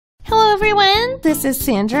this is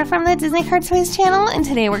Sandra from the Disney Car Toys channel, and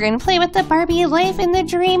today we're going to play with the Barbie Life in the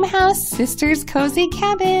Dreamhouse Sisters Cozy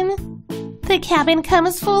Cabin. The cabin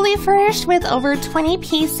comes fully furnished with over 20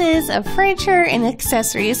 pieces of furniture and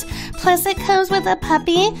accessories, plus it comes with a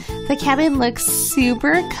puppy. The cabin looks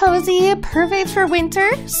super cozy, perfect for winter,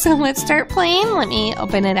 so let's start playing. Let me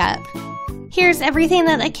open it up. Here's everything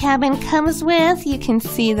that the cabin comes with. You can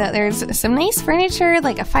see that there's some nice furniture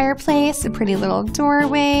like a fireplace, a pretty little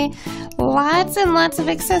doorway, lots and lots of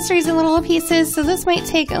accessories and little pieces, so this might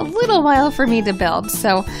take a little while for me to build,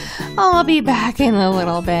 so I'll be back in a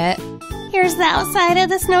little bit. Here's the outside of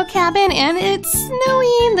the snow cabin, and it's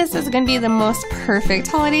snowing. This is going to be the most perfect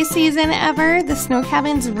holiday season ever. The snow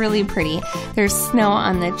cabin's really pretty. There's snow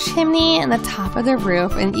on the chimney and the top of the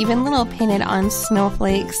roof, and even little painted on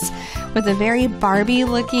snowflakes with a very Barbie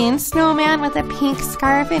looking snowman with a pink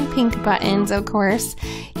scarf and pink buttons, of course.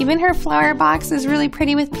 Even her flower box is really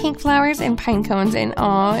pretty with pink flowers and pine cones, and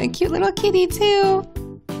oh, a cute little kitty too.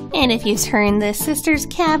 And if you turn the sisters'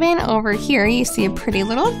 cabin over here, you see a pretty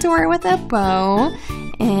little door with a bow,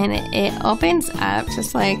 and it opens up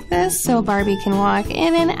just like this so Barbie can walk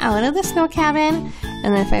in and out of the snow cabin.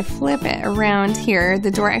 And then if I flip it around here,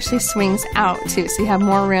 the door actually swings out too, so you have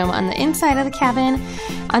more room on the inside of the cabin.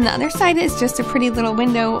 On the other side is just a pretty little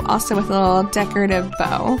window, also with a little decorative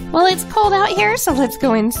bow. Well, it's cold out here, so let's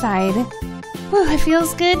go inside. Whew, it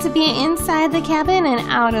feels good to be inside the cabin and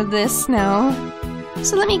out of this snow.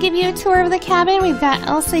 So let me give you a tour of the cabin. We've got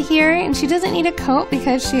Elsa here, and she doesn't need a coat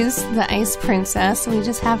because she's the ice princess. So we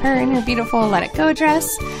just have her in her beautiful Let It Go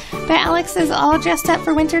dress. But Alex is all dressed up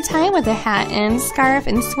for winter time with a hat and scarf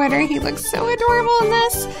and sweater. He looks so adorable in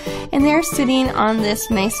this. And they're sitting on this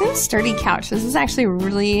nice and sturdy couch. This is actually a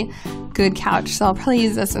really good couch, so I'll probably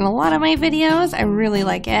use this in a lot of my videos. I really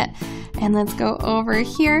like it. And let's go over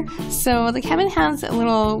here. So the cabin has a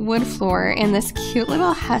little wood floor and this cute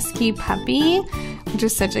little husky puppy, which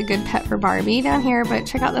is such a good pet for Barbie down here. But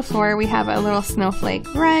check out the floor. We have a little snowflake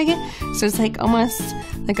rug. So it's like almost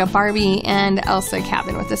like a Barbie and Elsa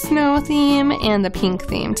cabin with the snow theme and the pink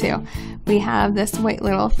theme too. We have this white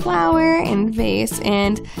little flower and vase,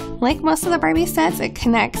 and like most of the Barbie sets, it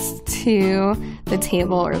connects to the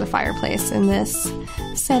table or the fireplace. In this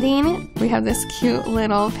setting, we have this cute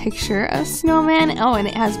little picture of snowman. Oh, and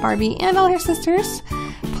it has Barbie and all her sisters.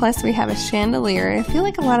 Plus, we have a chandelier. I feel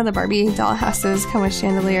like a lot of the Barbie doll houses come with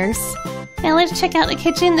chandeliers. Now let's check out the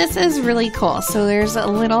kitchen. This is really cool. So there's a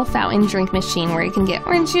little fountain drink machine where you can get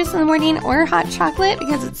orange juice in the morning or hot chocolate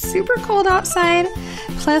because it's super cold outside.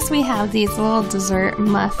 Plus we have these little dessert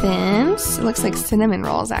muffins. It looks like cinnamon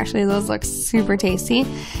rolls actually. Those look super tasty.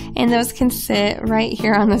 And those can sit right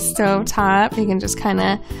here on the stove top. You can just kind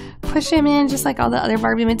of push them in just like all the other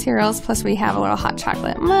Barbie materials. Plus we have a little hot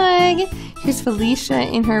chocolate mug. Here's Felicia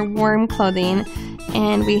in her warm clothing.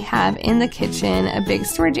 And we have in the kitchen a big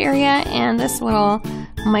storage area and this little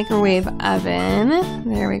microwave oven.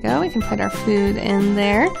 There we go. We can put our food in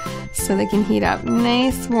there so they can heat up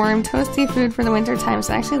nice, warm, toasty food for the winter time.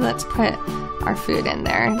 So actually, let's put our food in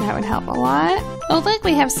there. That would help a lot. Oh, look,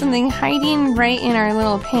 we have something hiding right in our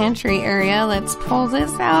little pantry area. Let's pull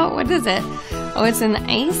this out. What is it? Oh, it's an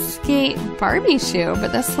ice skate Barbie shoe,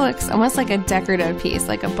 but this looks almost like a decorative piece,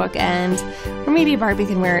 like a bookend. Or maybe Barbie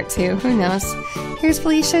can wear it too, who knows. Here's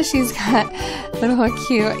Felicia. She's got little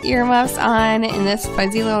cute earmuffs on and this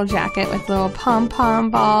fuzzy little jacket with little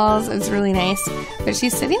pom-pom balls. It's really nice. But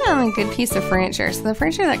she's sitting on a good piece of furniture, so the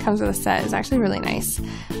furniture that comes with the set is actually really nice.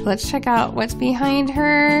 Let's check out what's behind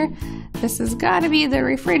her. This has got to be the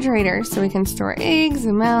refrigerator, so we can store eggs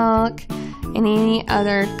and milk and any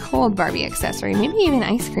other cold Barbie accessory, maybe even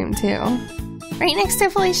ice cream too. Right next to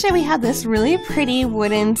Felicia, we have this really pretty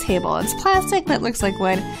wooden table. It's plastic, but it looks like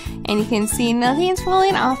wood, and you can see nothing's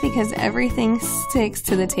falling off because everything sticks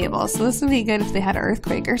to the table. So this would be good if they had an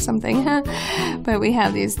earthquake or something. But we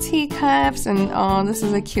have these teacups, and oh, this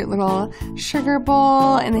is a cute little sugar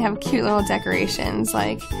bowl, and they have cute little decorations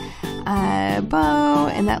like a bow,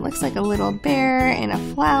 and that looks like a little bear and a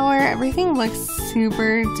flower. Everything looks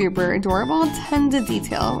super duper adorable. Tons of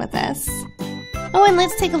detail with this. Oh, and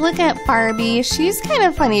let's take a look at Barbie. She's kind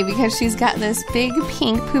of funny because she's got this big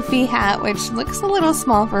pink poofy hat, which looks a little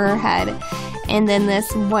small for her head, and then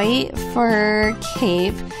this white fur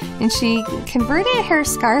cape, and she converted her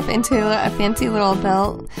scarf into a fancy little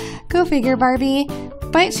belt. Go figure, Barbie.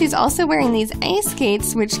 But she's also wearing these ice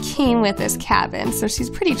skates, which came with this cabin, so she's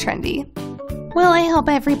pretty trendy. Well, I hope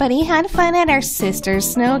everybody had fun at our sister's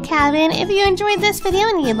snow cabin. If you enjoyed this video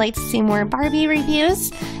and you'd like to see more Barbie reviews,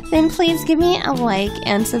 then please give me a like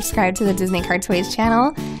and subscribe to the Disney Car Toys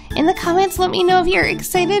channel. In the comments, let me know if you're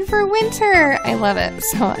excited for winter. I love it,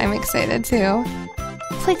 so I'm excited too.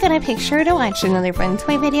 Click on a picture to watch another fun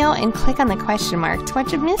toy video and click on the question mark to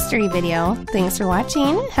watch a mystery video. Thanks for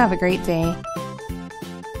watching. Have a great day.